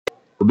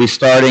We'll be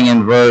starting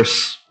in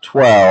verse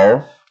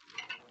 12,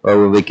 or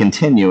we'll be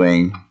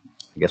continuing.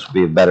 I guess would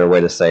be a better way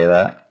to say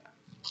that.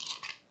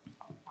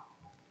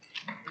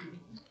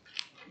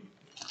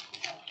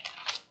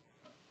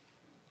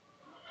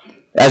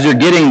 As you're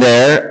getting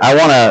there, I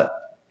want to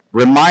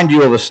remind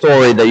you of a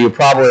story that you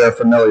probably are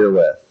familiar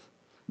with.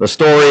 The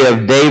story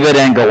of David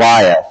and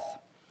Goliath.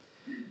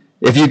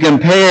 If you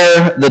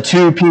compare the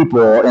two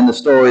people in the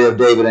story of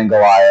David and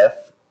Goliath,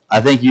 I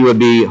think you would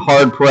be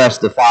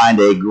hard-pressed to find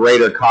a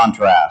greater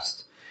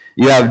contrast.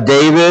 You have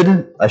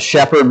David, a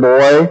shepherd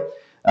boy,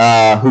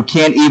 who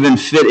can't even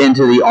fit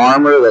into the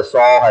armor that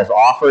Saul has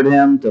offered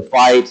him to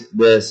fight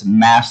this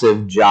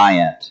massive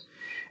giant.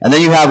 And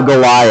then you have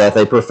Goliath,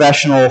 a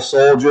professional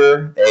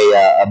soldier,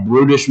 a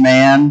brutish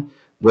man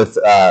with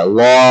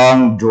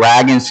long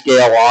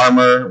dragon-scale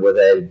armor, with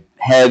a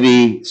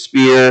heavy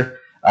spear,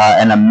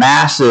 and a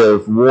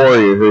massive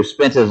warrior who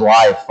spent his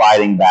life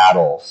fighting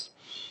battles.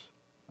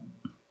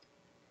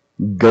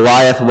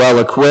 Goliath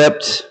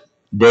well-equipped,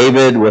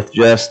 David with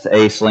just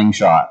a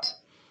slingshot.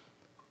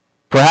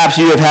 Perhaps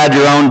you have had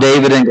your own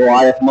David and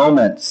Goliath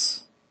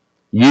moments.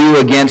 You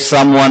against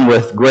someone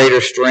with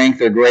greater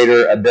strength or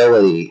greater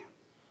ability.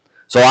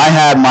 So I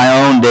had my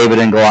own David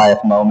and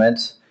Goliath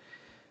moments.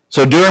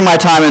 So during my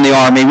time in the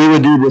Army, we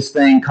would do this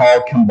thing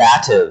called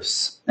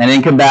combatives. And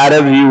in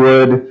combative, you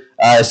would,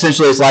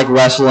 essentially it's like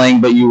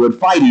wrestling, but you would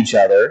fight each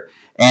other.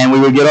 And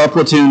we would get our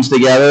platoons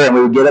together, and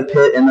we would get a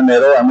pit in the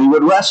middle, and we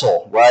would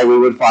wrestle, right? We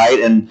would fight,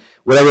 and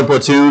whatever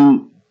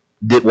platoon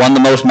won the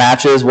most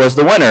matches was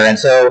the winner. And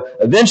so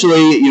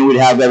eventually, we'd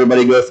have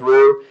everybody go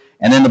through,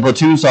 and then the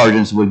platoon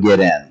sergeants would get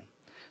in.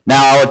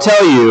 Now, I will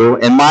tell you,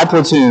 in my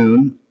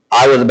platoon,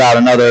 I was about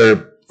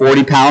another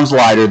 40 pounds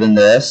lighter than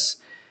this,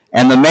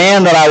 and the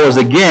man that I was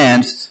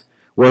against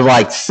was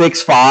like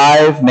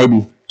 6'5",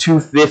 maybe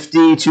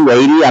 250,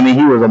 280. I mean,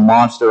 he was a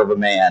monster of a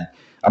man.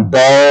 I'm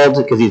bald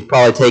because he's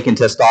probably taken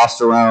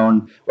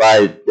testosterone,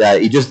 right?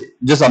 He just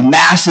a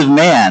massive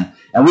man.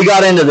 And we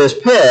got into this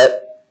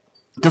pit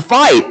to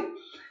fight,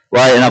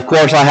 right? And of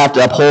course, I have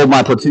to uphold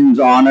my platoon's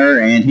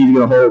honor, and he's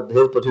going to hold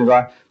his platoon's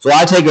honor. So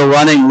I take a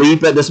running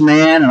leap at this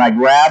man, and I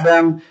grab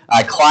him.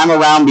 I climb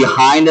around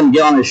behind him,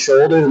 get on his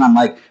shoulders, and I'm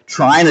like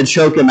trying to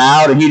choke him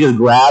out, and he just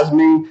grabs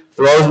me,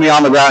 throws me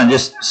on the ground, and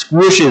just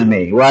squishes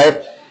me,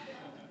 right?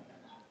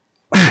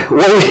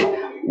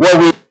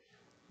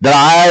 That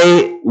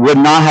I would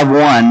not have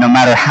won no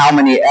matter how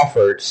many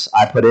efforts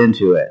I put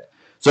into it.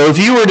 So if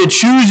you were to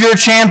choose your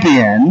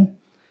champion,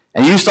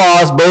 and you saw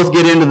us both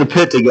get into the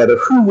pit together,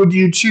 who would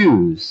you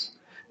choose?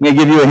 Let me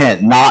give you a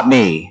hint. Not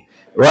me,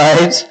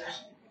 right?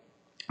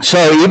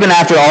 So even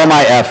after all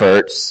my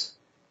efforts,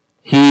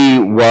 he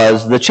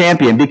was the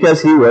champion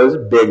because he was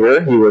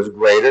bigger, he was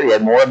greater, he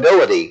had more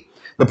ability.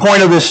 The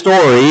point of this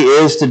story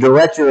is to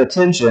direct your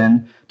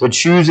attention to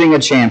choosing a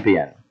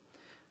champion.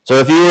 So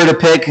if you were to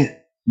pick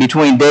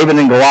between David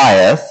and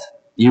Goliath,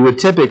 you would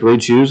typically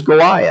choose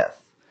Goliath.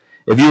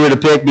 If you were to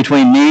pick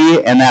between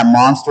me and that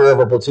monster of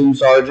a platoon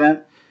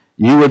sergeant,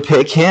 you would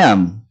pick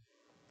him.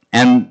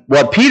 And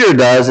what Peter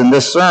does in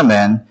this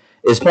sermon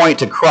is point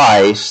to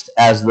Christ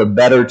as the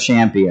better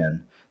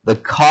champion, the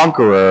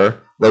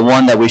conqueror, the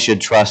one that we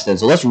should trust in.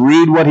 So let's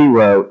read what he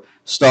wrote,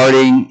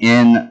 starting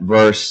in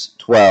verse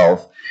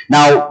 12.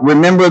 Now,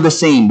 remember the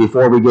scene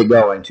before we get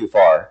going too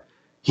far.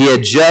 He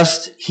had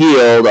just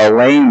healed a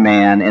lame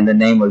man in the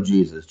name of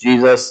Jesus.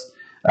 Jesus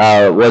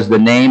was the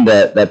name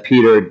that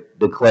Peter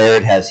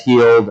declared has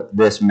healed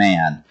this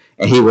man.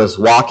 And he was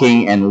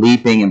walking and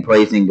leaping and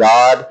praising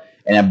God,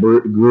 and it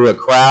grew a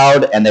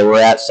crowd, and they were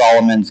at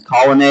Solomon's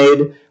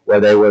colonnade,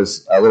 where there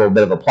was a little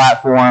bit of a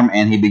platform,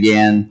 and he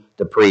began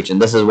to preach. And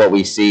this is what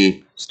we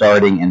see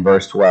starting in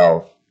verse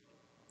 12.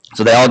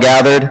 So they all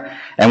gathered,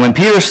 and when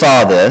Peter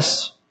saw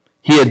this,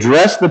 he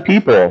addressed the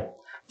people.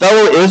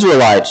 Fellow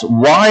Israelites,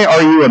 why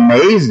are you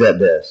amazed at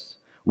this?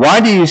 Why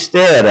do you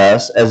stare at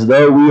us as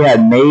though we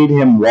had made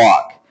him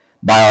walk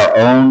by our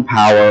own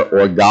power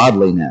or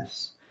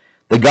godliness?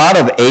 The God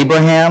of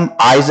Abraham,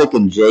 Isaac,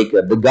 and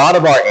Jacob, the God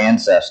of our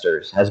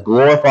ancestors, has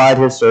glorified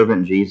his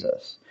servant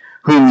Jesus,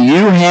 whom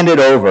you handed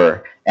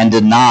over and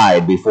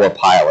denied before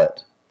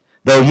Pilate,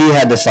 though he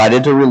had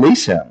decided to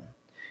release him.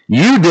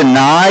 You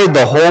denied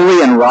the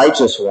holy and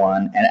righteous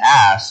one and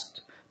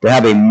asked to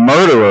have a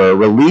murderer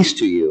released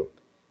to you.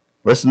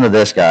 Listen to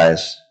this,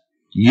 guys.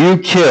 You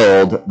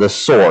killed the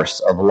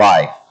source of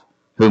life,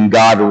 whom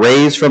God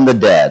raised from the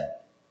dead.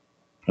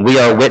 We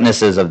are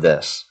witnesses of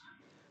this.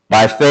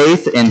 By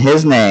faith in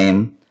his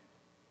name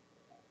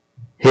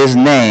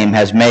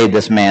has made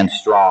this man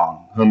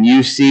strong, whom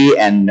you see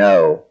and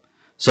know.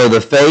 So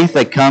the faith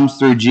that comes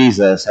through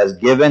Jesus has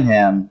given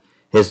him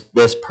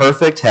this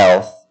perfect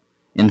health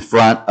in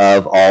front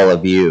of all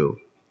of you.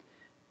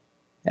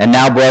 And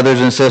now,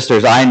 brothers and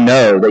sisters, I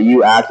know that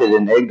you acted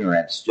in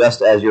ignorance,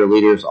 just as your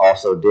leaders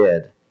also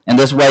did. In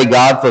this way,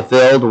 God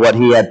fulfilled what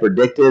he had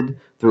predicted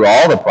through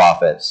all the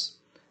prophets,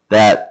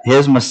 that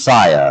his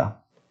Messiah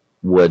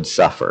would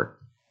suffer.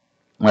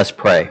 Let's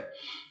pray.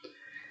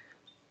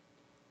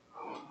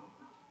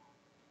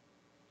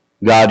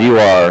 God, you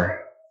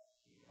are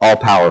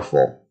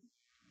all-powerful.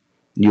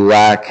 You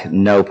lack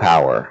no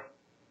power.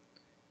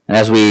 And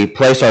as we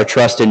place our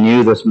trust in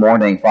you this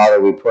morning,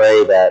 Father, we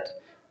pray that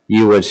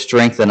you would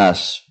strengthen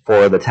us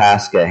for the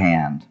task at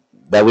hand,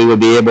 that we would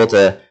be able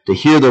to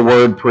hear the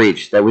word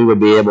preached, that we would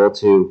be able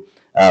to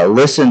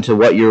listen to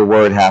what your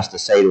word has to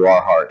say to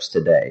our hearts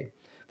today.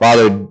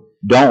 Father,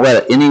 don't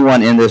let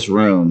anyone in this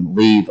room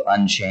leave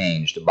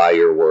unchanged by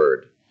your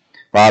word.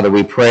 Father,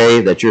 we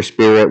pray that your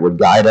Spirit would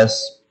guide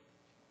us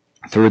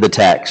through the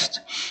text,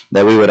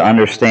 that we would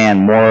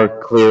understand more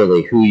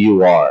clearly who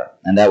you are,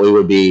 and that we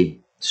would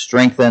be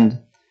strengthened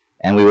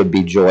and we would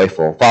be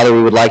joyful. Father,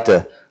 we would like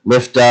to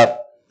lift up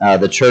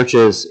the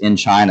churches in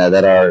China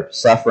that are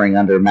suffering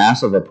under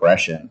massive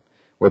oppression,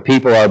 where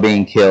people are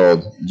being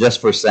killed just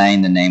for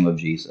saying the name of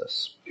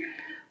Jesus.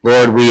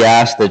 Lord, we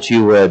ask that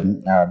you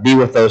would be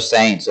with those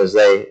saints as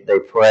they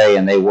pray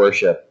and they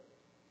worship,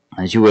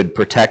 as you would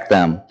protect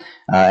them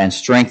and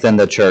strengthen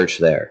the church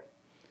there.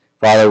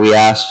 Father, we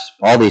ask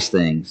all these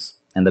things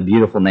in the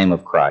beautiful name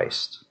of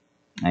Christ.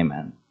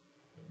 Amen.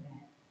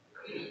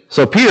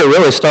 So Peter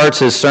really starts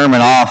his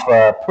sermon off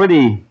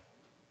pretty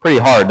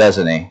hard,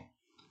 doesn't he? He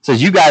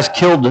says, you guys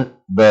killed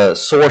the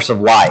source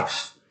of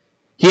life.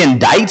 He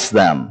indicts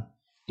them.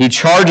 He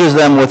charges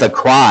them with a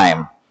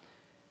crime.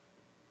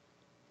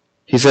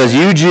 He says,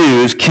 you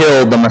Jews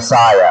killed the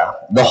Messiah,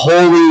 the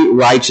holy,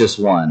 righteous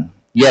one.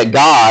 Yet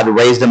God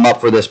raised him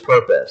up for this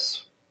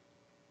purpose.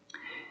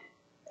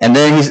 And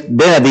then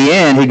at the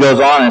end, he goes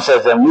on and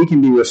says that we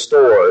can be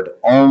restored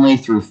only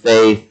through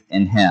faith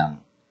in him.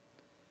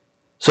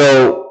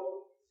 So,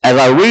 as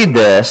I read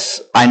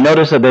this, I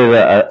notice that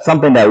there's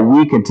something that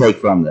we can take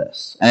from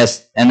this.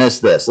 And it's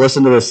this.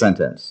 Listen to this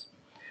sentence.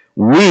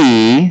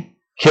 We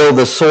kill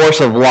the source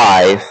of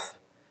life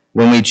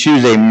when we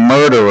choose a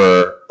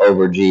murderer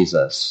over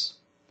Jesus.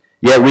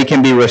 Yet we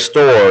can be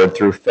restored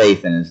through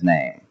faith in his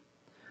name.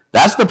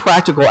 That's the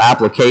practical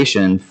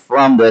application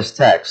from this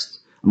text.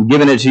 I'm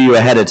giving it to you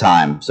ahead of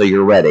time, so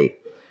you're ready.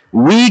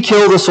 We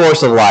kill the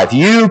source of life.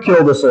 You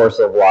kill the source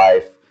of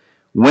life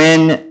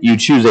when you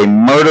choose a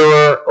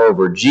murderer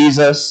over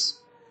Jesus,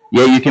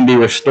 yet you can be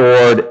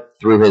restored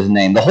through his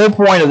name. The whole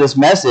point of this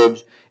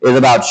message is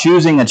about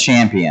choosing a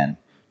champion,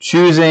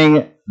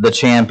 choosing the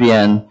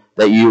champion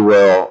that you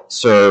will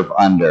serve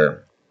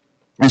under.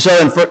 And so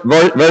in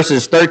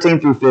verses 13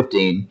 through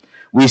 15,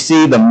 we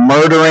see the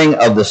murdering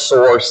of the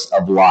source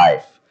of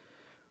life.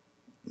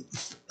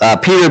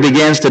 Peter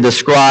begins to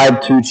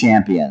describe two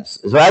champions.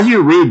 So as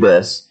you read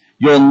this,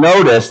 you'll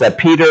notice that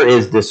Peter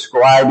is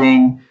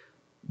describing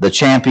the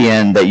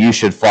champion that you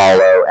should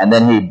follow, and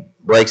then he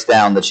breaks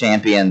down the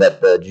champion that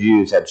the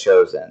Jews had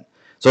chosen.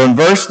 So in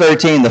verse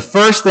 13, the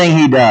first thing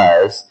he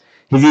does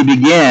is he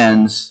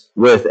begins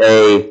with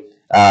a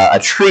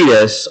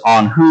treatise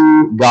on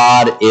who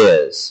God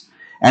is.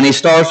 And he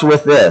starts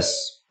with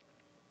this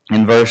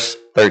in verse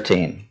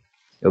 13.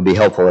 It would be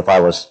helpful if I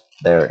was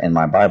there in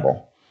my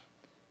Bible.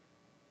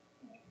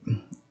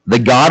 The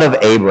God of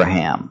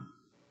Abraham.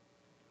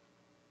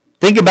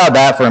 Think about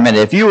that for a minute.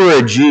 If you were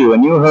a Jew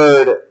and you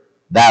heard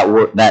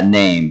that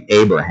name,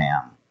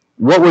 Abraham,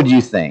 what would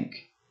you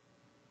think?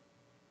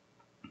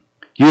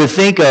 You would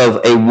think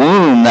of a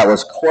womb that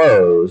was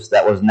closed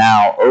that was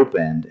now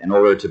opened in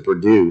order to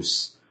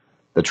produce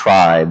the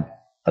tribe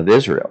of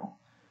Israel.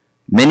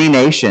 Many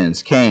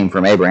nations came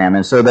from Abraham,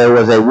 and so there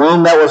was a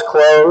womb that was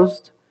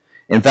closed.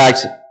 In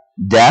fact,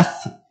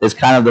 death is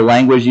kind of the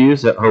language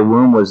used, that her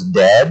womb was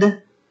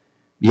dead,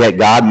 yet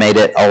God made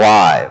it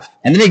alive.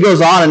 And then he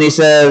goes on and he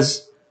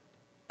says,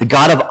 the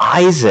God of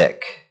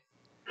Isaac.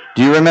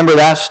 Do you remember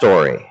that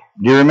story?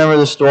 Do you remember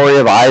the story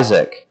of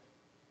Isaac,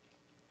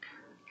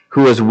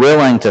 who was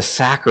willing to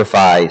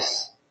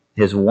sacrifice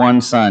his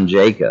one son,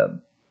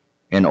 Jacob,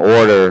 in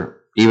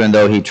order, even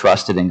though he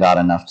trusted in God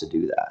enough to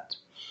do that?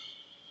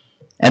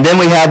 And then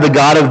we have the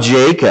God of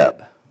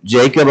Jacob.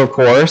 Jacob, of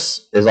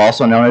course, is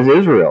also known as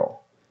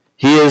Israel.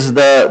 He is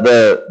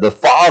the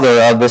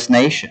father of this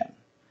nation.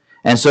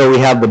 And so we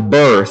have the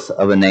birth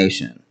of a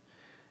nation.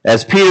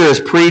 As Peter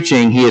is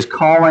preaching, he is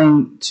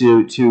calling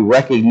to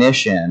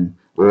recognition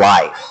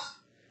life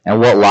and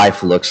what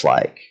life looks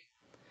like.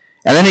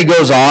 And then he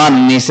goes on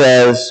and he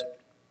says,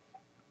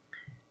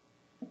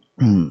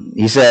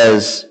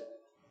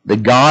 the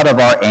God of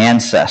our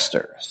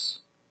ancestors.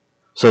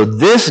 So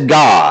this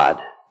God,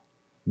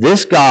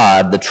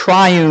 the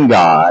triune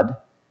God,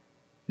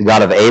 the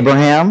God of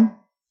Abraham,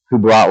 who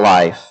brought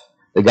life,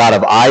 the God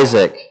of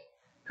Isaac,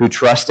 who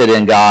trusted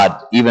in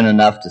God even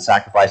enough to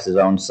sacrifice his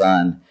own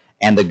son,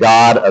 and the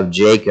God of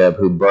Jacob,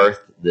 who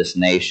birthed this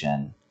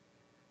nation.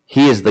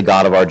 He is the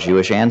God of our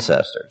Jewish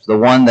ancestors, the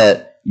one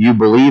that you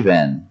believe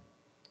in,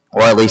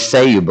 or at least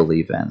say you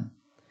believe in.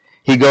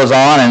 He goes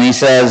on and he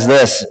says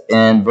this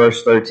in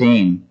verse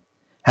 13,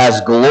 has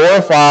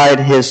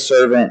glorified his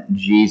servant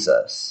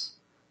Jesus.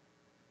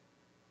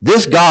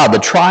 This God, the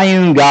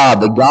triune God,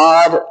 the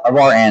God of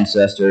our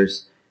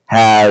ancestors,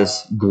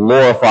 has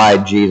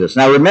glorified Jesus.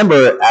 Now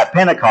remember, at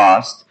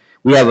Pentecost,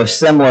 we have a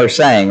similar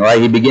saying,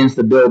 right? He begins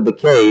to build the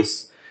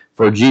case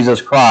for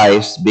Jesus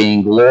Christ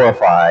being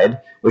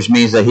glorified which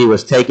means that he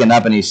was taken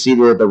up and he's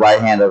seated at the right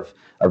hand of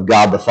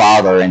God the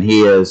Father, and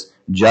he is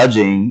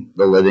judging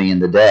the living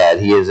and the dead.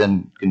 He is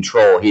in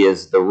control. He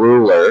is the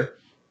ruler.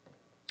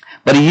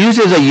 But he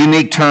uses a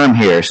unique term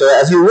here. So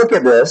as you look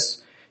at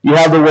this, you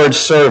have the word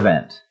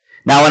servant.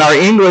 Now in our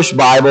English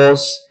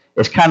Bibles,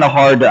 it's kind of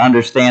hard to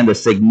understand the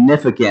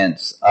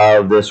significance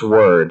of this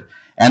word.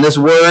 And this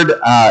word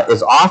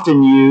is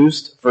often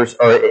used or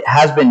it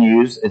has been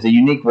used, it's a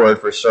unique word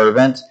for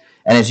servant,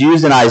 and it's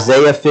used in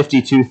Isaiah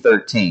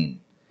 52:13.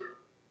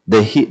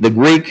 The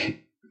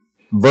Greek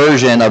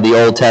version of the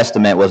Old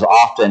Testament was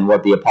often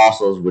what the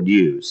apostles would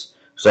use.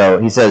 So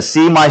he says,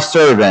 "See, my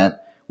servant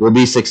will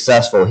be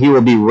successful. He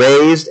will be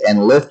raised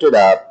and lifted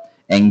up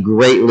and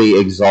greatly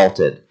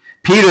exalted."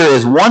 Peter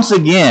is once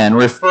again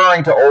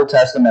referring to Old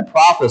Testament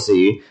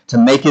prophecy to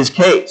make his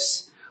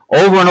case.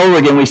 Over and over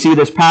again, we see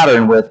this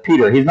pattern with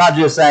Peter. He's not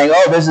just saying,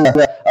 oh, this is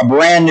a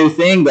brand new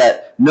thing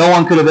that no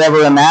one could have ever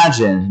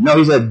imagined. No,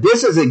 he said,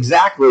 this is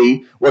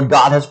exactly what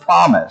God has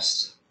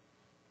promised.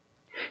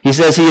 He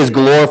says he is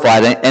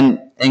glorified.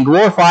 And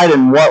glorified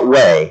in what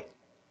way?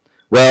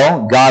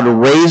 Well, God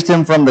raised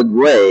him from the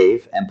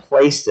grave and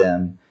placed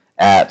him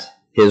at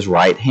his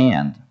right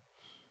hand.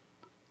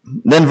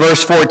 Then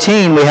verse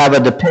 14, we have a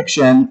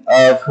depiction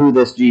of who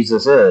this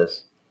Jesus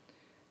is.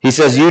 He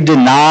says, "You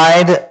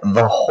denied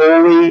the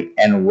holy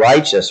and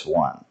righteous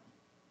one."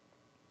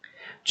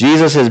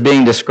 Jesus is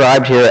being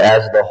described here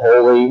as the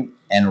holy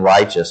and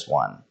righteous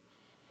one.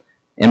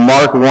 In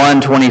Mark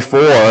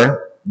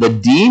 1:24, the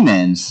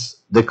demons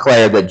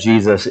declare that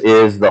Jesus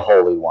is the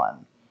Holy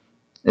One.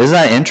 Isn't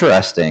that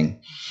interesting?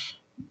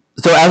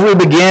 So as we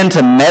begin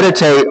to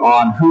meditate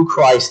on who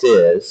Christ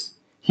is,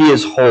 he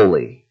is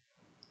holy.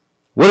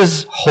 What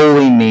does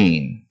holy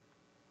mean?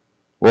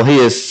 Well, he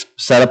is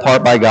set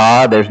apart by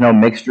God. There's no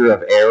mixture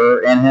of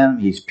error in him.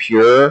 He's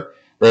pure.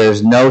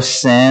 There's no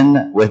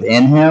sin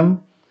within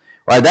him.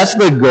 Right? That's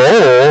the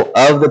goal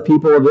of the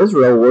people of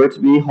Israel, were to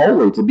be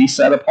holy, to be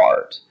set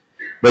apart.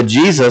 But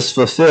Jesus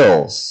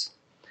fulfills.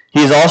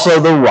 He's also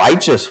the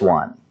righteous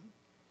one.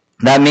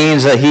 That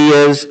means that he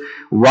is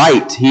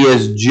right. He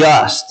is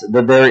just,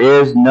 that there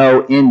is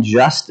no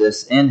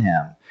injustice in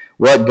him.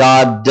 What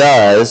God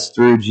does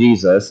through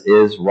Jesus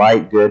is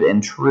right, good,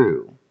 and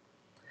true.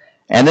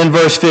 And then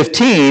verse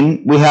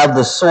 15, we have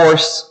the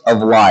source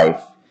of life.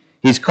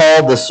 He's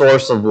called the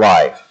source of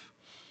life.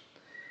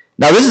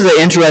 Now, this is an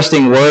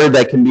interesting word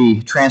that can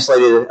be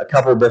translated a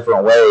couple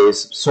different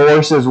ways.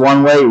 Source is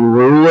one way.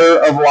 Ruler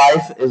of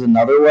life is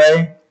another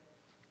way.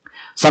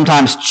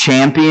 Sometimes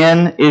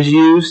champion is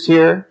used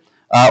here,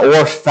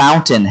 or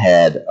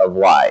fountainhead of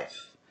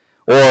life.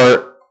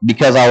 Or,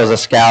 because I was a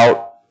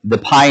scout, the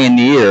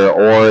pioneer,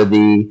 or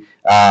the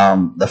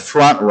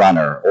front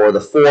runner, or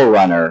the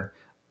forerunner,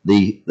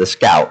 the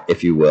scout,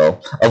 if you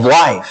will, of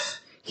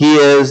life. He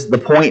is the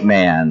point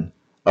man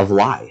of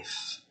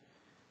life.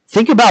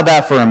 Think about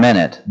that for a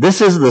minute.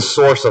 This is the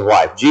source of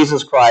life.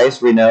 Jesus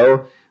Christ, we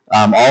know,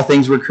 all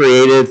things were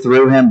created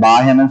through him,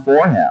 by him, and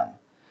for him.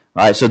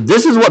 Right? So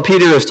this is what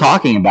Peter is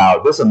talking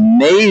about, this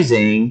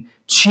amazing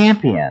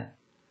champion,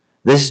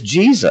 this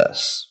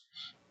Jesus.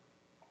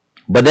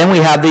 But then we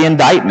have the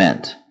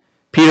indictment.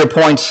 Peter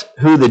points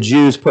who the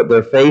Jews put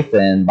their faith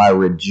in by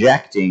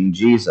rejecting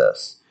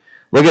Jesus.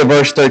 Look at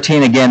verse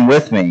 13 again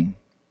with me.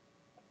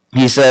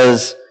 He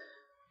says,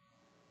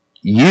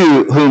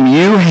 "You, whom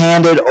you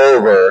handed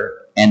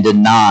over and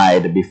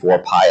denied before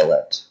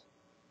Pilate,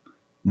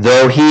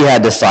 though he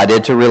had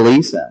decided to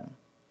release him."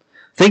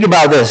 Think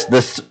about this.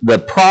 The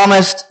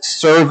promised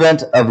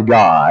servant of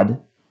God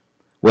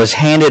was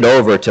handed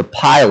over to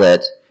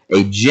Pilate,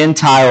 a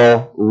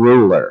Gentile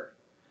ruler,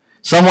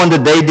 someone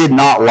that they did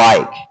not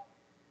like,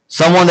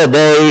 someone that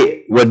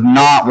they would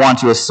not want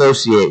to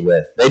associate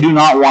with. They do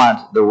not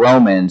want the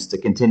Romans to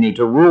continue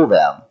to rule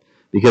them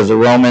because the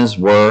Romans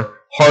were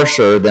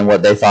harsher than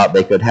what they thought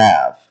they could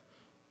have.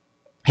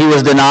 He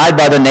was denied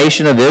by the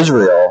nation of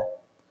Israel.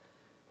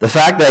 The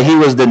fact that he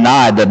was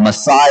denied, the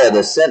Messiah,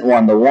 the sent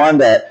one, the one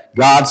that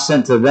God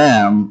sent to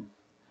them,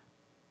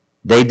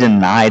 they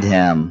denied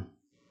him.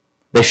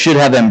 They should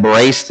have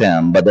embraced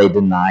him, but they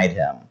denied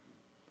him.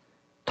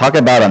 Talk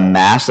about a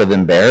massive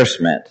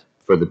embarrassment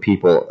for the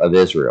people of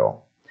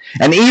Israel.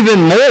 And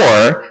even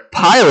more,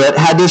 Pilate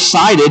had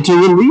decided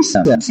to release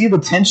him. See the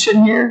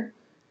tension here?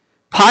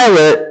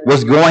 Pilate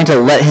was going to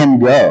let him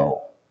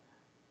go.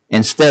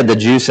 Instead, the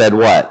Jews said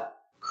what?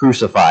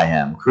 Crucify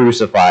him,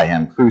 crucify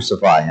him,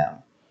 crucify him.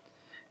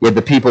 Yet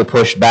the people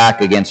pushed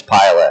back against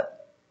Pilate.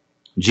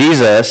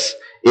 Jesus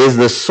is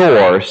the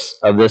source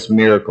of this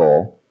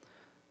miracle.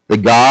 The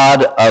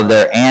God of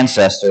their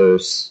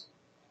ancestors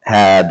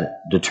had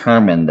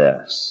determined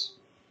this.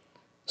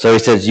 So he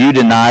says, "You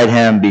denied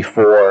him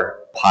before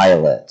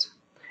Pilate."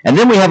 And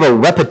then we have a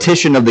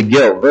repetition of the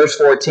guilt. Verse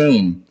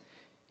 14,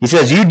 he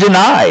says, "You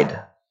denied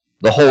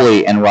the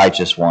holy and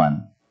righteous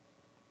one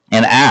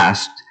and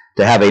asked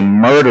to have a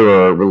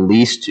murderer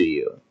released to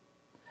you."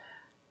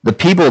 The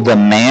people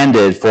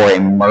demanded for a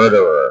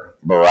murderer,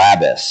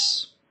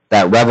 Barabbas,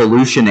 that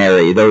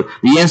revolutionary, the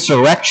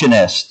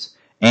insurrectionist,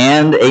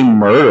 and a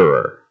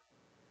murderer.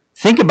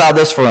 Think about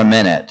this for a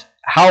minute.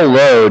 How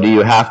low do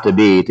you have to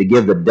be to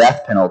give the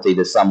death penalty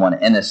to someone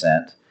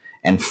innocent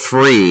and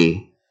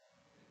free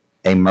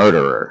a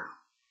murderer?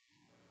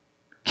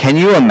 Can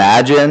you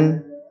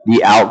imagine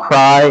the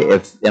outcry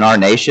if in our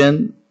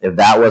nation, if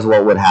that was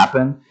what would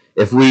happen?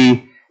 If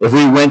we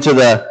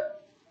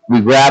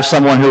grabbed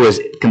someone who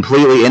was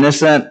completely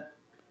innocent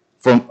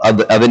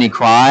of any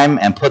crime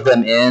and put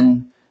them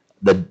and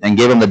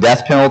gave them the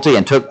death penalty,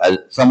 and took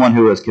someone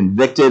who was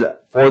convicted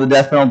for the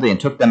death penalty and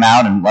took them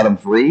out and let them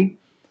free,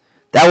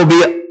 that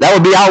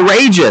would be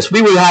outrageous.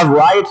 We would have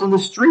riots in the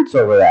streets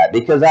over that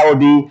because that would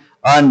be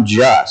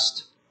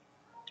unjust.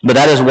 But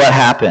that is what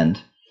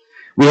happened.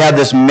 We have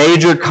this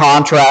major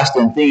contrast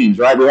in themes,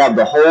 right? We have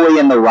the holy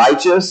and the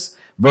righteous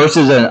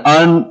versus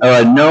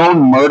a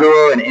known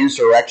murderer and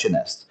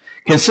insurrectionist.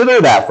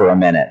 Consider that for a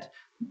minute.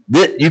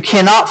 You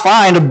cannot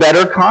find a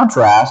better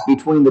contrast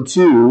between the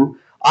two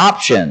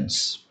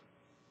options.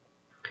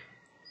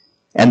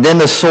 And then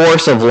the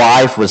source of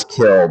life was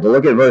killed.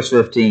 Look at verse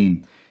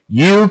 15.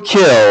 You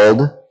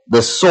killed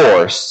the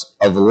source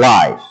of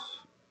life.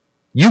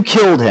 You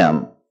killed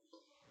him,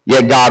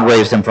 yet God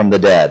raised him from the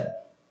dead.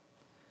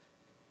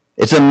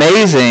 It's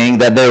amazing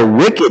that their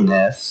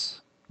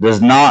wickedness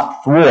does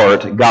not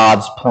thwart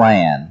God's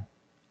plan,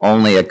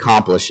 only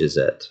accomplishes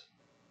it.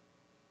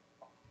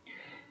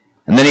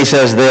 And then he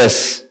says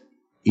this.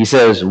 He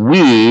says,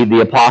 we,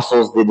 the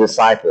apostles, the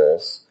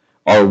disciples,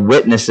 are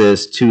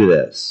witnesses to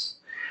this.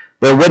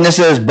 They're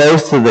witnesses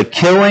both to the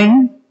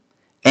killing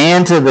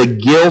and to the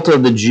guilt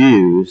of the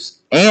Jews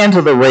and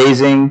to the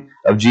raising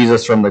of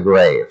Jesus from the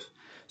grave.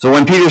 So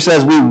when Peter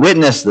says we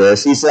witness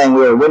this, he's saying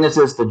we are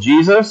witnesses to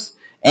Jesus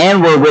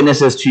and we're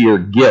witnesses to your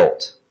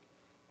guilt.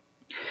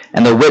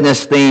 And the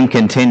witness theme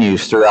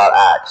continues throughout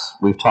Acts.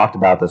 We've talked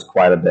about this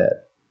quite a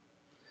bit.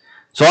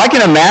 So I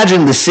can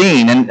imagine the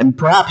scene, and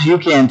perhaps you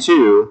can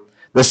too,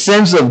 the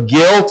sense of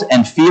guilt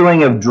and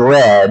feeling of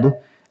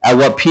dread at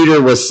what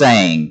Peter was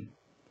saying.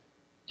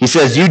 He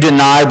says, you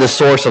denied the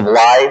source of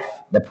life,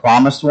 the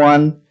promised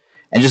one,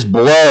 and just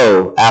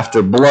blow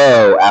after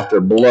blow after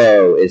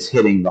blow is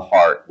hitting the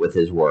heart with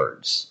his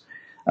words.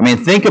 I mean,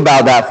 think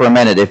about that for a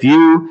minute.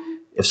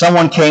 If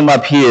someone came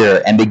up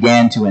here and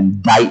began to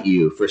indict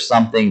you for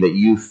something that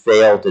you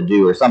failed to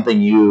do or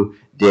something you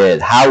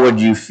did, how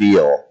would you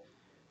feel?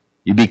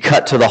 You'd be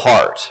cut to the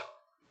heart.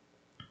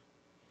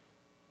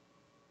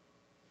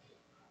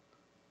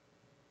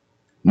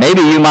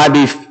 Maybe you might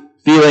be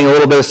feeling a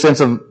little bit of sense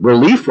of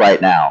relief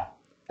right now.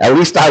 At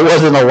least I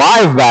wasn't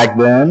alive back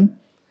then,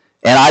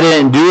 and I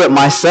didn't do it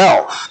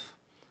myself.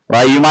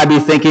 Right? You might be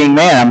thinking,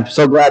 man, I'm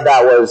so glad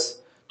that was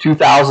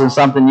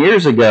 2,000-something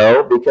years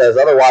ago, because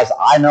otherwise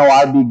I know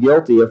I'd be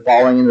guilty of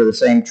falling into the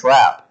same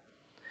trap.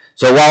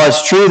 So while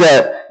it's true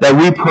that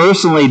we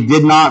personally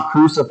did not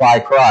crucify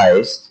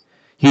Christ,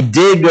 he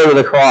did go to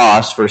the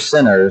cross for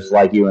sinners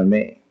like you and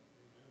me.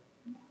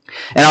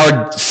 And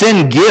our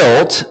sin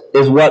guilt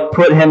is what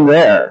put him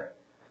there.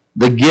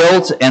 The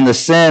guilt and the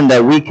sin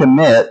that we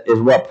commit is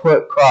what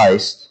put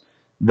Christ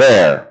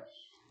there.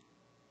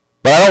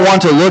 But I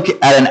want to look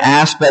at an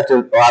aspect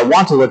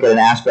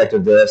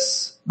of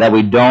this that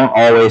we don't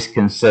always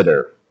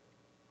consider.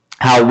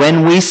 How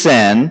when we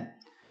sin,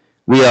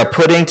 we are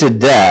putting to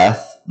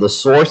death the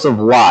source of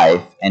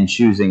life and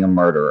choosing a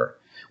murderer.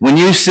 When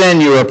you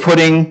sin, you are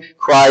putting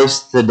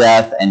Christ to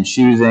death and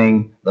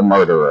choosing the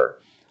murderer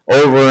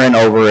over and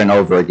over and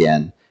over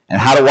again.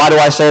 And why do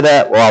I say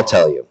that? Well, I'll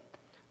tell you.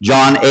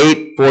 John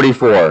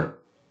 8:44,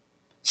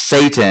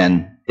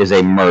 Satan is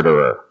a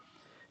murderer.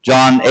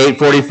 John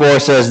 8:44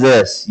 says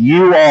this,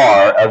 you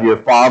are of your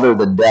father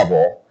the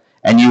devil,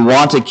 and you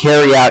want to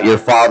carry out your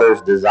father's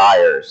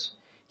desires.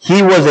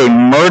 He was a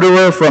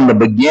murderer from the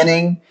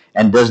beginning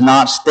and does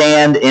not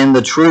stand in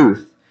the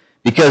truth,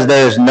 because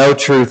there is no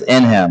truth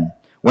in him.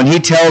 When he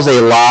tells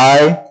a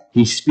lie,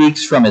 he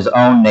speaks from his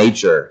own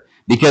nature,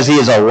 because he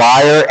is a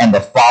liar and the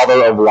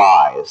father of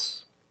lies.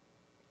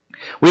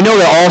 We know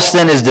that all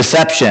sin is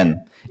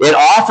deception. It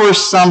offers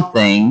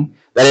something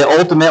that it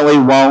ultimately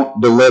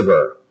won't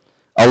deliver.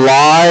 A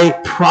lie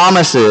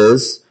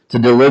promises to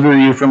deliver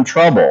you from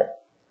trouble.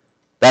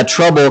 That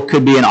trouble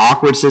could be an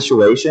awkward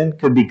situation,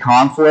 could be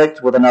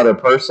conflict with another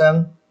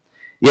person.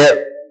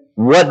 Yet,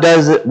 what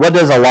does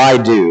a lie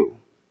do?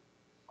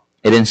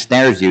 It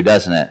ensnares you,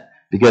 doesn't it?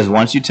 Because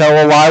once you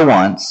tell a lie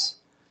once,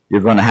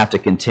 you're going to have to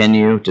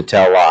continue to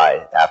tell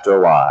lie after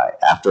lie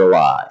after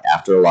lie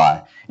after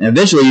lie. And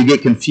eventually you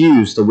get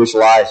confused to which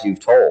lies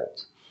you've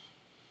told.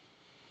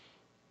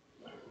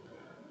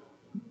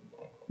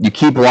 You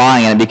keep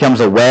lying and it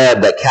becomes a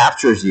web that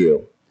captures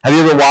you. Have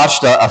you ever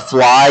watched a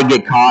fly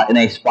get caught in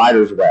a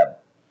spider's web?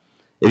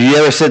 If you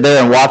ever sit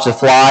there and watch a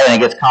fly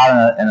and it gets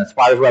caught in a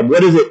spider's web,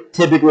 what does it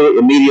typically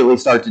immediately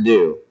start to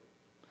do?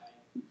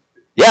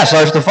 Yeah, it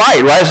starts to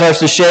fight, right? It starts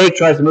to shake,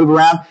 tries to move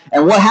around.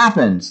 And what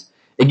happens?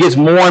 It gets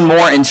more and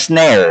more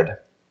ensnared.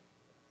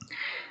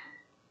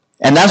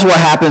 And that's what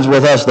happens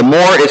with us. The more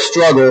it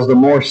struggles, the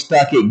more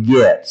stuck it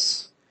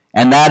gets.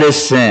 And that is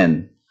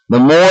sin. The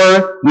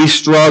more we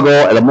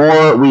struggle, the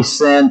more we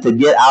sin to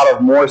get out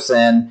of more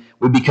sin,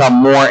 we become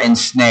more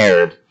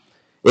ensnared.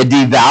 It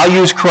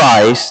devalues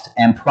Christ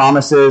and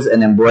promises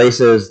and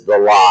embraces the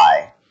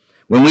lie.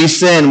 When we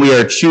sin, we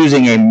are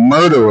choosing a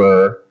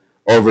murderer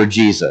over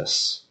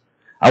Jesus.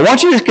 I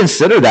want you to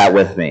consider that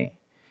with me,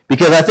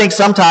 because I think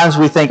sometimes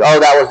we think, oh,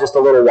 that was just a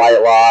little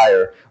white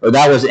lie, or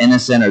that was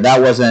innocent, or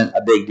that wasn't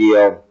a big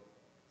deal.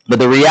 But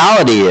the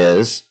reality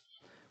is,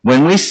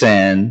 when we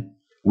sin,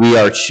 we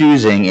are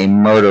choosing a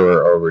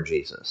murderer over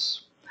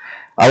Jesus.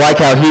 I like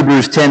how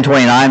Hebrews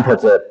 10:29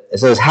 puts it. It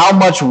says, how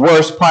much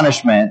worse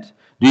punishment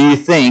do you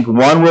think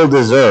one will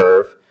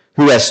deserve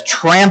who has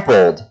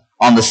trampled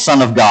on the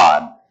Son of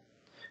God,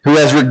 who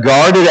has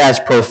regarded as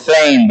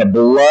profane the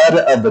blood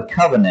of the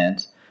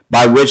covenant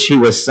by which he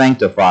was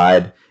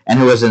sanctified, and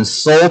who has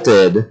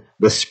insulted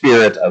the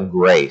Spirit of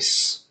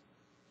grace?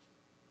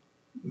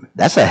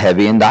 That's a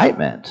heavy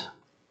indictment.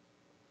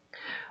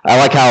 I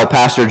like how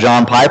Pastor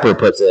John Piper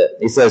puts it.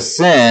 He says,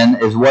 sin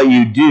is what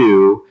you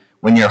do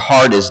when your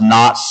heart is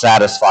not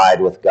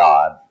satisfied with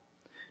God.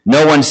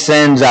 No one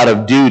sins out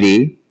of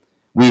duty.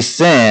 We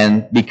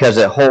sin because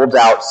it holds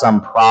out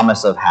some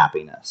promise of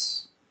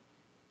happiness.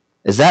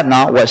 Is that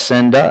not what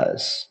sin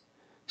does?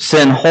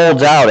 Sin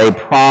holds out a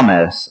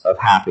promise of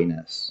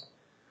happiness.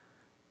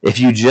 If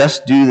you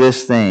just do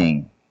this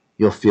thing,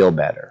 you'll feel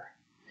better.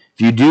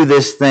 If you do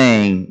this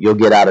thing, you'll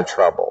get out of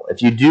trouble.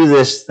 If you do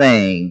this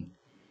thing,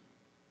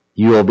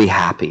 you will be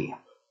happy.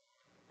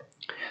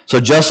 So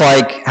just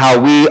like how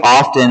we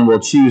often will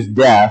choose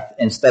death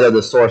instead of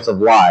the source of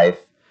life,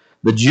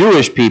 the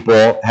Jewish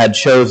people had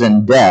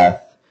chosen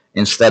death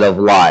instead of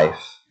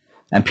life.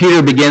 And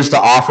Peter begins to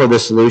offer the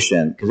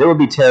solution, because it would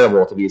be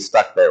terrible to be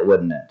stuck there,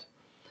 wouldn't it?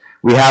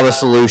 We have a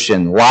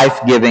solution,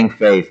 life-giving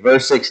faith.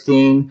 Verse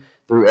 16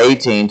 through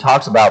 18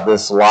 talks about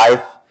this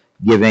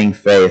life-giving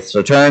faith.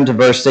 So turn to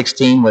verse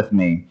 16 with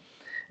me.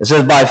 It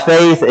says, by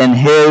faith in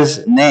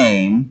his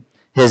name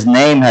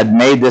had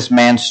made this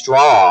man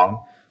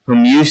strong,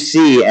 whom you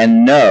see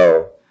and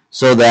know,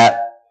 so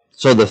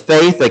the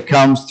faith that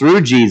comes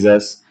through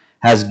Jesus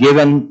has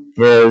given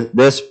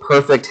this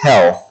perfect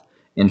health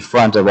in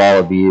front of all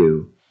of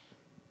you.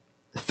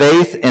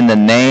 Faith in the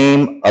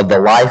name of the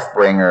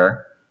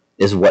life-bringer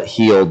is what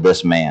healed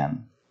this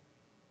man.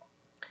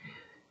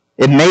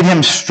 It made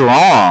him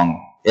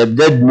strong. It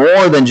did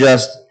more than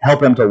just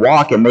help him to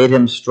walk. It made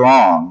him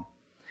strong.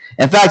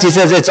 In fact, he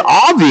says it's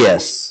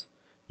obvious.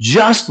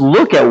 Just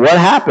look at what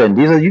happened.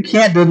 He says, you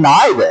can't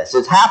deny this.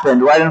 It's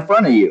happened right in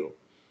front of you.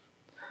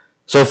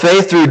 So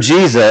faith through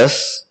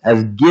Jesus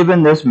has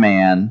given this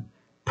man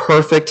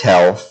perfect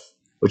health,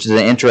 which is an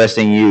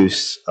interesting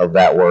use of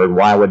that word.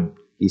 Why would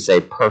he say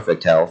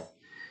perfect health?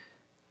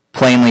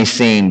 Plainly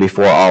seen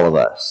before all of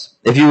us.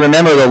 If you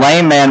remember, the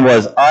lame man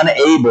was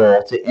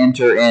unable to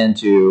enter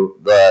into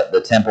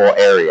the temple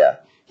area.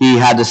 He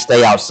had to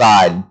stay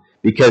outside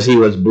because he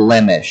was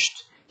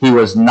blemished. He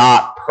was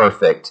not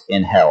perfect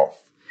in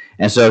health.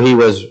 And so he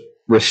was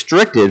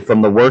restricted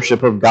from the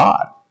worship of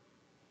God.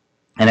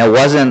 And it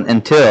wasn't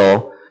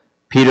until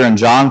Peter and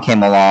John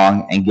came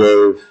along and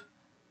gave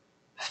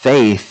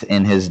faith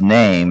in his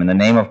name, in the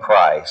name of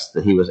Christ,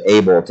 that he was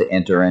able to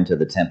enter into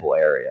the temple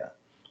area.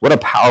 What a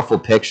powerful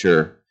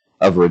picture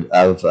of the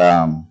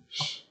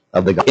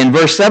God. In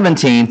verse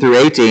 17 through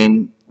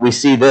 18, we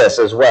see this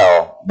as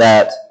well,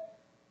 that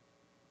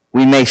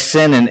we may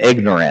sin in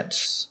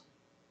ignorance,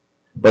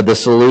 but the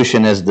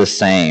solution is the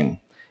same.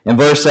 In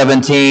verse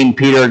 17,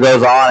 Peter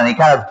goes on and he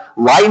kind of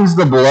lightens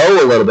the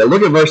blow a little bit.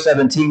 Look at verse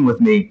 17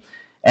 with me.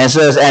 And it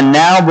says, and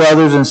now,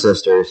 brothers and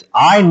sisters,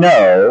 I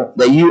know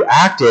that you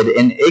acted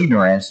in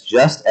ignorance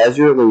just as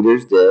your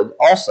leaders did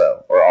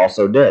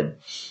also did.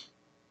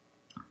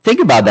 Think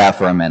about that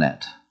for a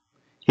minute.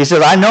 He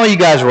says, I know you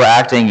guys were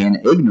acting in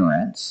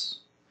ignorance,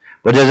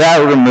 but does that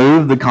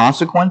remove the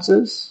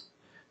consequences?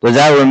 Does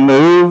that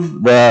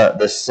remove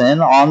the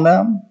sin on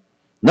them?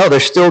 No, they're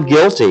still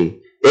guilty.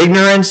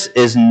 Ignorance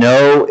is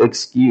no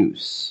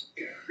excuse.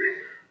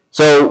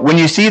 So when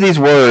you see these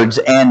words,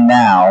 and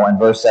now, in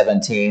verse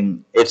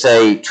 17, it's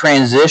a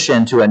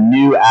transition to a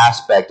new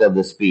aspect of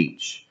the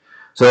speech.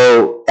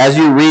 So as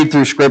you read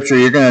through Scripture,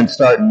 you're going to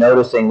start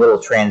noticing little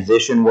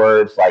transition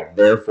words like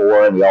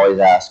therefore, and we always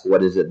ask,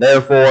 what is it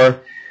there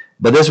for?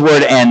 But this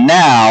word, and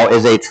now,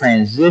 is a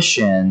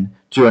transition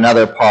to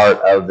another part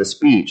of the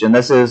speech, and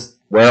this is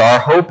where our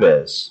hope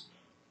is.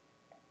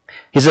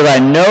 He says, I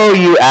know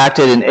you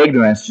acted in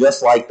ignorance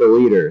just like the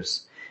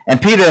leaders.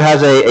 And Peter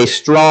has a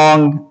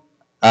strong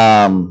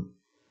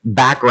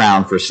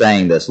background for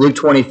saying this. Luke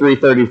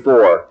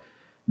 23:34.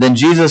 Then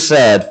Jesus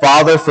said,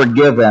 Father,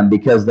 forgive them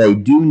because they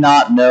do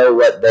not know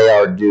what they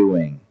are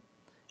doing.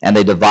 And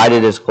they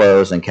divided his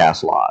clothes and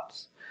cast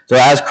lots. So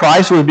as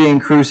Christ was being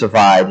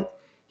crucified,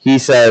 he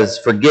says,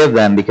 forgive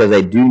them because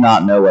they do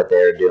not know what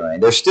they are doing.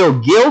 They're still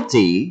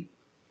guilty.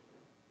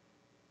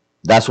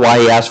 That's why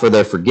he asked for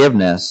their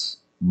forgiveness.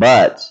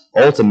 But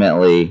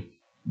ultimately,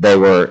 they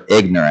were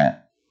ignorant.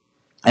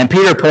 And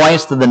Peter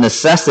points to the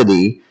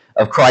necessity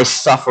of Christ's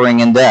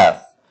suffering and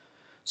death.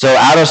 So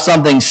out of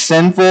something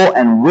sinful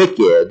and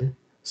wicked,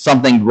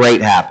 something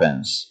great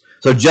happens.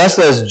 So just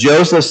as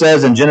Joseph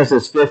says in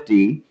Genesis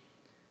 50,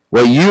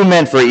 what you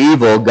meant for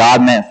evil,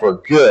 God meant for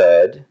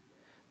good,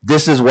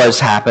 this is what's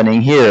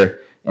happening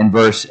here in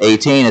verse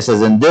 18. It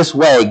says, in this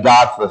way,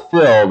 God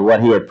fulfilled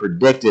what he had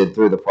predicted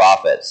through the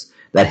prophets,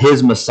 that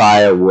his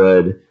Messiah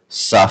would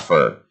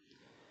suffer.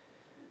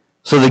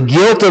 So the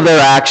guilt of their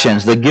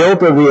actions, the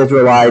guilt of the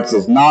Israelites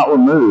is not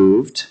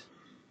removed,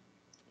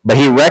 but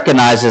he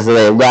recognizes that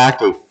they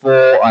lacked a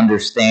full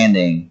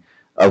understanding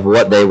of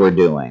what they were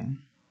doing.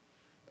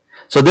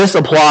 So this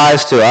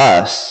applies to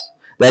us,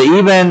 that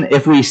even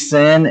if we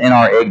sin in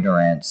our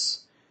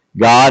ignorance,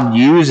 God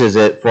uses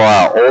it for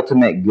our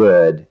ultimate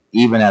good,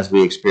 even as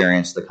we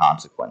experience the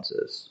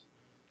consequences.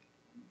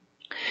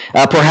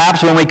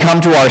 Perhaps when we come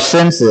to our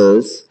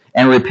senses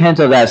and repent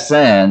of that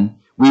sin,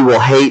 we will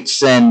hate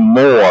sin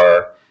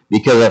more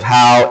because of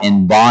how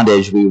in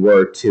bondage we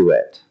were to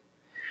it.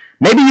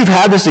 Maybe you've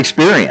had this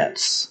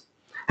experience.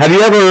 Have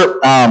you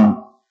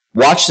ever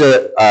watched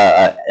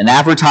an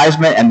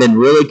advertisement and been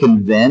really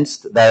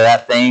convinced that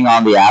that thing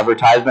on the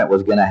advertisement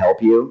was going to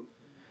help you?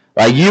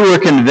 Like you were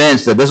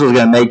convinced that this was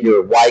going to make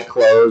your white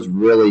clothes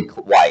really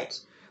white.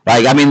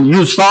 Like, I mean,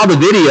 you saw the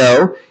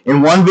video.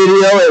 In one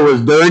video, it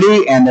was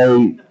dirty, and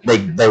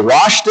they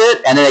washed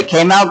it, and then it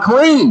came out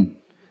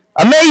clean.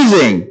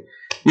 Amazing.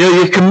 You know,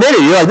 you're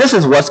committed. You're like, this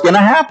is what's going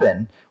to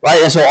happen.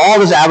 Right? And so all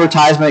this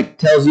advertisement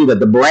tells you that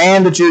the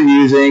brand that you're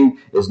using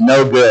is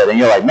no good. And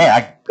you're like, man,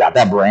 I got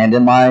that brand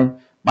in my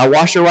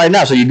washer right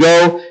now. So you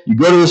go to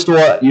the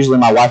store. Usually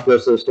my wife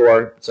goes to the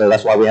store, so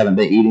that's why we haven't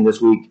been eating this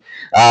week.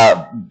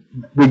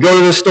 We go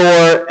to the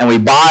store and we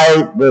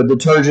buy the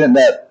detergent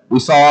that we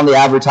saw on the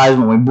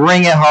advertisement. We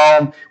bring it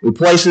home. We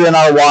place it in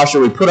our washer.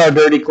 We put our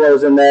dirty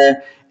clothes in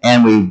there,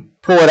 and we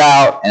pull it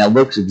out, and it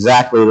looks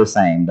exactly the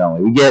same, don't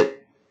we? We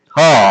get,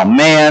 oh,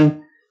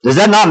 man, does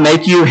that not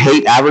make you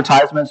hate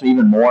advertisements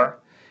even more?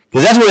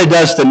 Because that's what it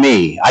does to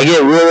me. I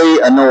get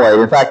really annoyed.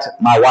 In fact,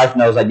 my wife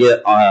knows I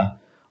get on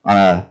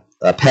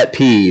a pet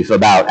peeve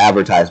about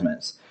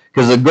advertisements.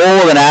 Because the goal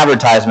of an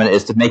advertisement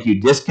is to make you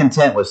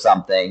discontent with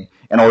something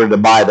in order to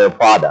buy their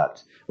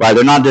product. Right?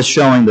 They're not just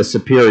showing the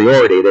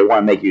superiority. They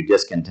want to make you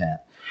discontent.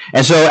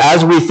 And so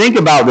as we think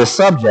about this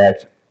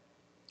subject,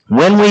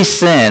 when we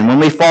sin, when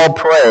we fall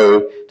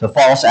prey to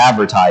false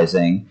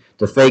advertising,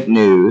 to fake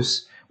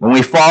news, when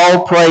we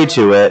fall prey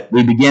to it,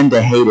 we begin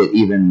to hate it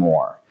even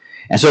more.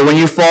 And so when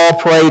you fall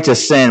prey to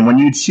sin, when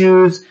you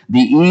choose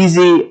the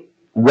easy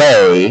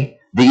way,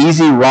 the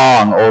easy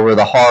wrong over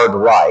the hard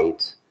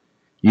right,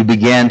 you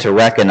begin to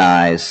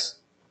recognize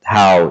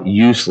how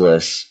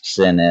useless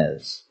sin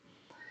is.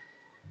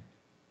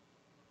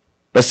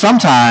 But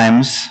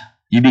sometimes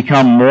you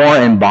become more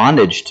in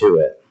bondage to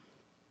it.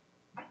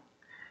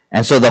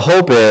 And so the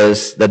hope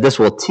is that this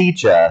will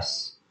teach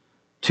us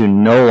to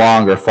no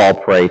longer fall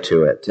prey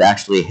to it, to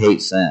actually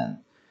hate sin.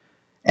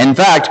 In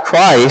fact,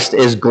 Christ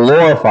is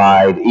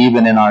glorified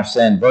even in our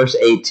sin. Verse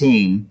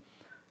 18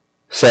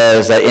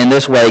 says that in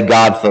this way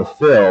God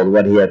fulfilled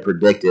what he had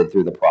predicted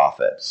through the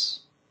prophets.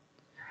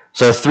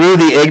 So through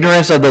the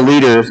ignorance of the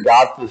leaders,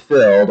 God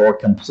fulfilled or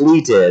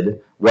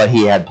completed what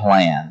he had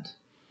planned.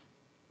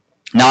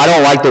 Now, I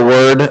don't like the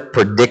word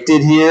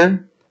predicted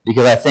here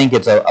because I think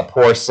it's a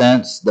poor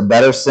sense. The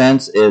better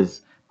sense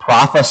is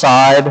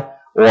prophesied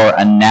or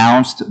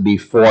announced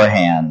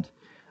beforehand.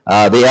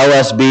 The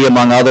LSB,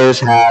 among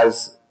others,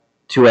 has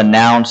to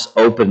announce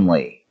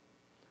openly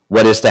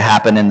what is to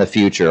happen in the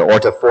future, or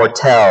to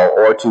foretell,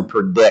 or to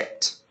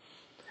predict.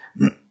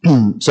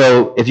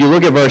 So if you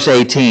look at verse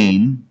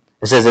 18,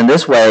 it says, in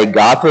this way,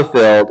 God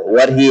fulfilled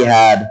what he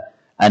had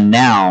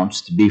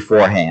announced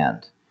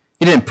beforehand.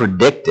 He didn't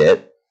predict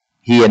it.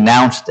 He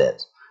announced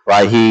it,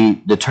 right?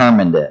 He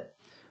determined it.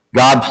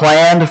 God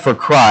planned for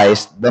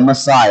Christ, the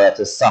Messiah,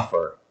 to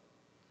suffer.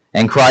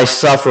 And Christ's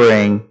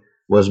suffering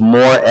was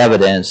more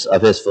evidence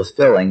of his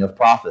fulfilling of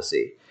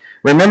prophecy.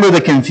 Remember the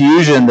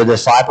confusion the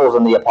disciples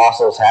and the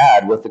apostles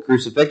had with the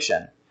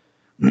crucifixion.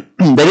 They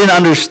didn't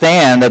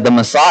understand that the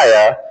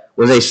Messiah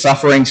was a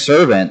suffering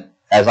servant,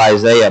 as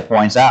Isaiah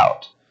points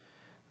out.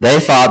 They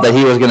thought that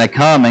he was going to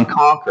come and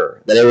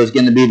conquer, that it was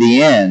going to be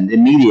the end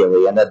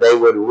immediately, and that they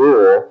would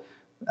rule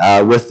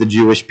with the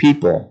Jewish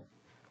people.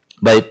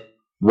 But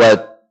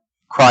what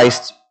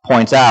Christ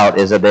points out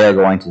is that they are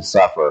going to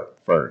suffer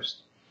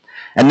first.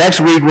 And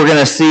next week, we're going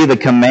to see the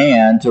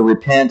command to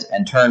repent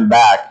and turn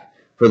back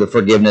for the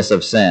forgiveness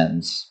of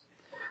sins.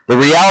 The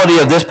reality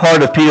of this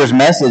part of Peter's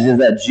message is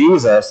that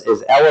Jesus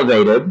is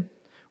elevated,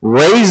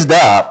 raised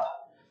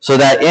up, so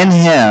that in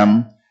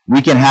him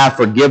we can have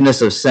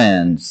forgiveness of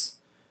sins.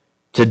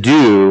 To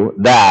do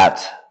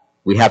that,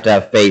 we have to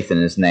have faith in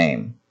his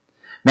name.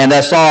 Man,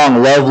 that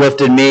song, Love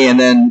Lifted Me, and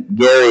then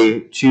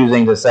Gary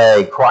choosing to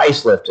say,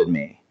 Christ lifted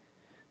me.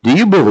 Do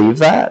you believe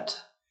that?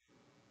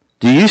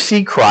 Do you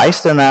see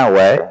Christ in that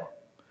way?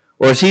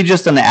 Or is he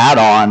just an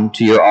add-on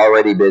to your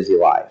already busy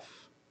life?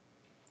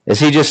 Is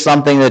he just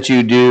something that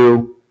you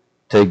do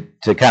to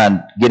kind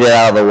of get it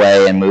out of the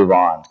way and move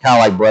on? It's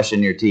kind of like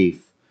brushing your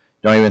teeth.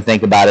 Don't even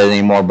think about it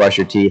anymore. Brush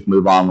your teeth,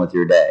 move on with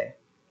your day.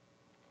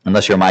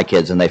 Unless you're my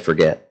kids and they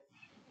forget.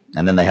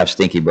 And then they have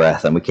stinky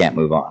breath, and we can't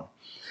move on.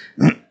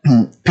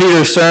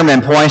 Peter's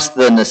sermon points to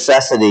the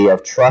necessity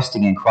of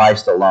trusting in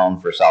Christ alone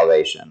for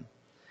salvation.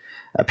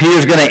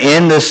 Peter's going to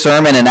end this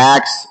sermon in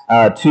Acts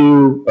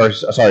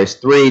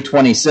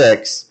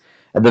 3:26.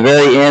 At the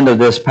very end of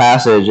this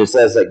passage, it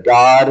says that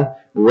God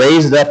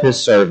raised up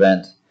his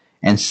servant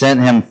and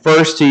sent him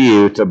first to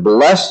you to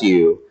bless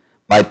you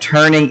by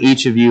turning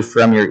each of you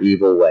from your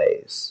evil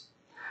ways.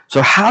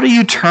 So how do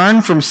you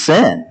turn from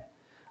sin?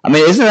 I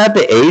mean, isn't that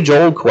the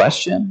age-old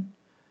question?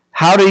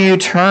 How do you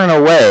turn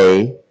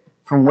away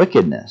from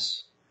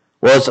wickedness?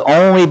 Well, it's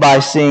only by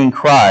seeing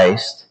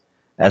Christ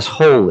as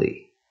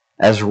holy,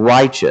 as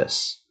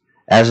righteous,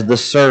 as the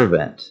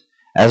servant,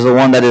 as the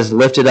one that is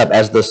lifted up,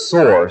 as the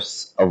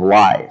source of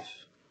life.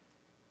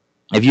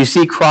 If you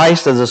see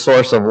Christ as the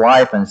source of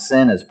life and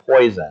sin as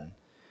poison,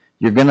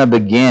 you're going to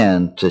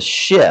begin to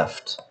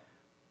shift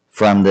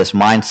from this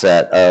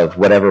mindset of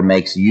whatever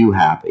makes you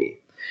happy.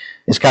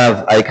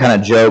 I kind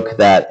of joke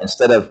that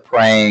instead of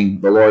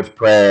praying the Lord's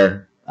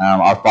Prayer,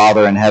 our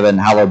Father in heaven,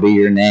 hallowed be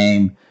your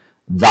name,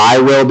 thy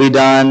will be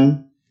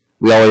done,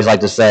 we always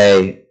like to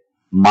say,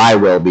 my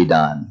will be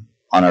done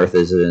on earth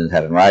as it is in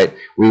heaven, right?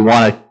 We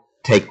want to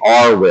take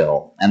our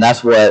will, and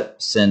that's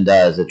what sin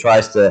does. It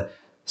tries to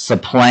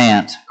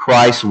supplant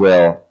Christ's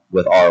will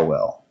with our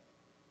will.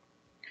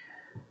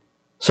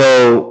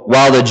 So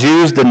while the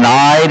Jews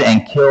denied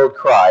and killed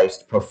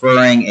Christ,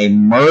 preferring a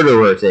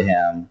murderer to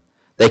him,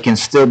 they can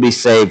still be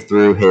saved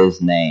through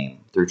his name,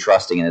 through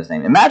trusting in his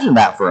name. Imagine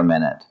that for a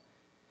minute.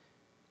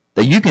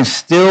 That you can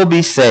still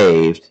be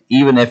saved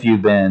even if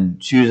you've been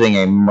choosing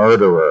a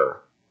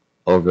murderer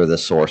over the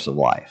source of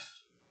life.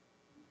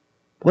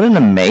 What an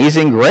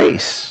amazing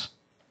grace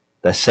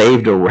that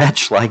saved a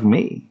wretch like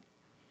me.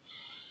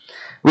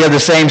 We have the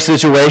same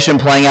situation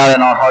playing out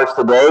in our hearts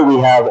today. We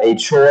have a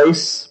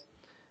choice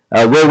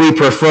where we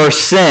prefer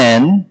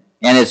sin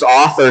and its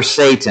author,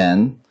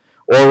 Satan,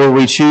 or will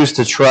we choose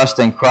to trust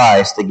in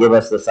Christ to give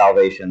us the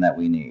salvation that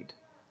we need?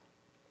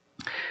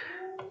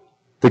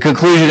 The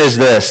conclusion is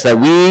this, that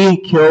we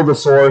kill the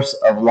source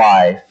of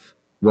life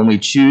when we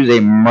choose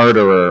a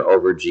murderer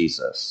over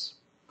Jesus.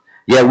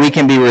 Yet we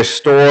can be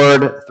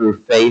restored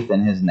through faith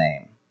in his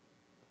name.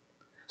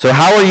 So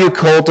how are you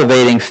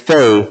cultivating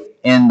faith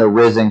in the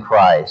risen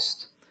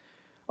Christ?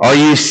 Are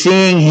you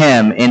seeing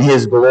him in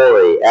his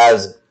glory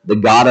as the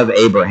God of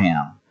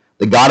Abraham,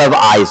 the God of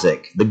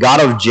Isaac, the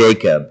God of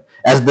Jacob,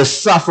 as the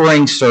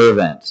suffering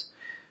servant?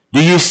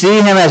 Do you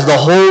see him as the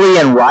holy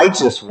and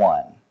righteous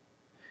one?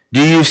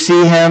 Do you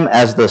see him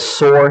as the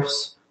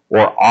source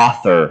or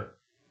author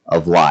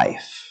of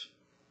life?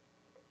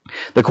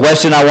 The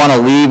question I want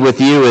to leave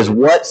with you is,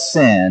 what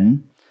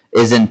sin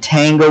is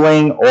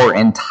entangling or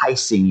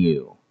enticing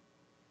you?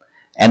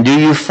 And do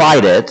you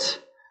fight it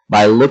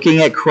by looking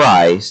at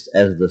Christ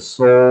as the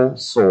sole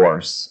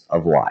source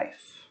of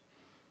life?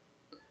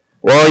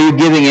 Or are you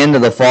giving in to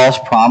the false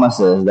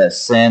promises that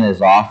sin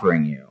is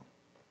offering you?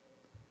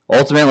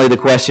 Ultimately, the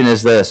question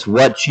is this,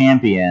 what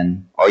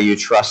champion are you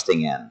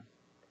trusting in?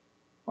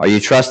 Are you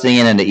trusting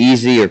in an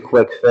easy or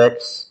quick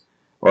fix?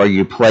 Or are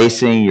you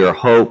placing your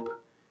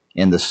hope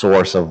in the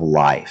source of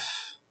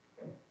life?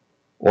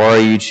 Or are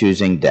you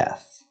choosing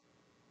death?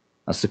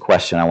 That's the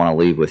question I want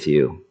to leave with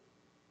you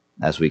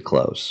as we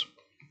close.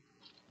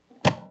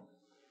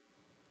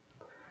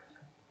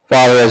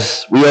 Father,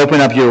 as we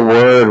open up your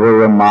word,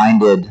 we're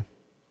reminded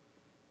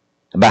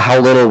about how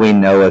little we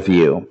know of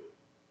you.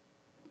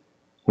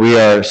 We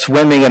are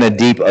swimming in a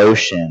deep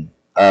ocean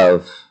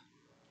of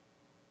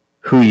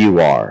who you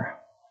are.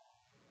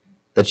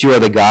 That you are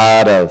the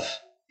God of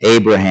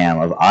Abraham,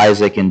 of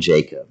Isaac, and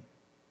Jacob.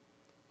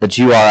 That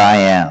you are I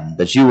am.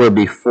 That you were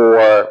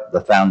before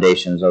the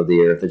foundations of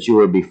the earth. That you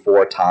were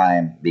before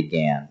time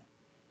began.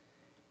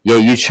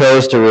 Yet you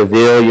chose to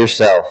reveal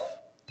yourself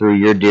through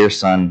your dear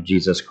Son,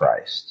 Jesus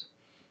Christ.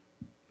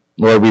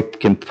 Lord, we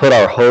can put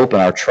our hope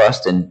and our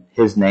trust in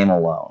his name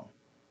alone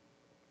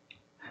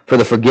for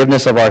the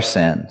forgiveness of our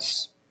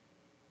sins.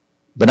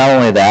 But not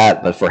only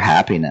that, but for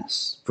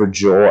happiness, for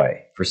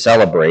joy, for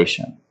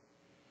celebration.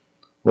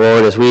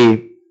 Lord, as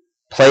we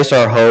place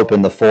our hope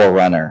in the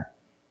forerunner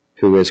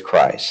who is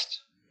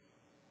Christ,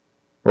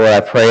 Lord,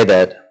 I pray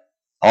that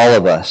all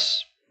of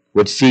us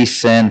would see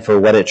sin for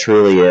what it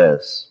truly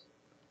is,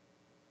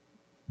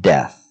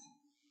 death.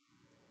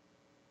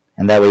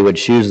 And that we would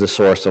choose the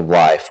source of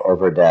life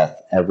over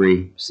death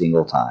every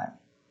single time.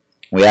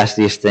 We ask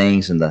these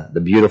things in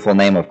the beautiful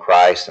name of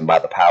Christ and by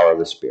the power of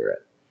the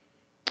Spirit.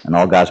 And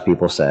all God's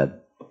people said,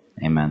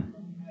 amen.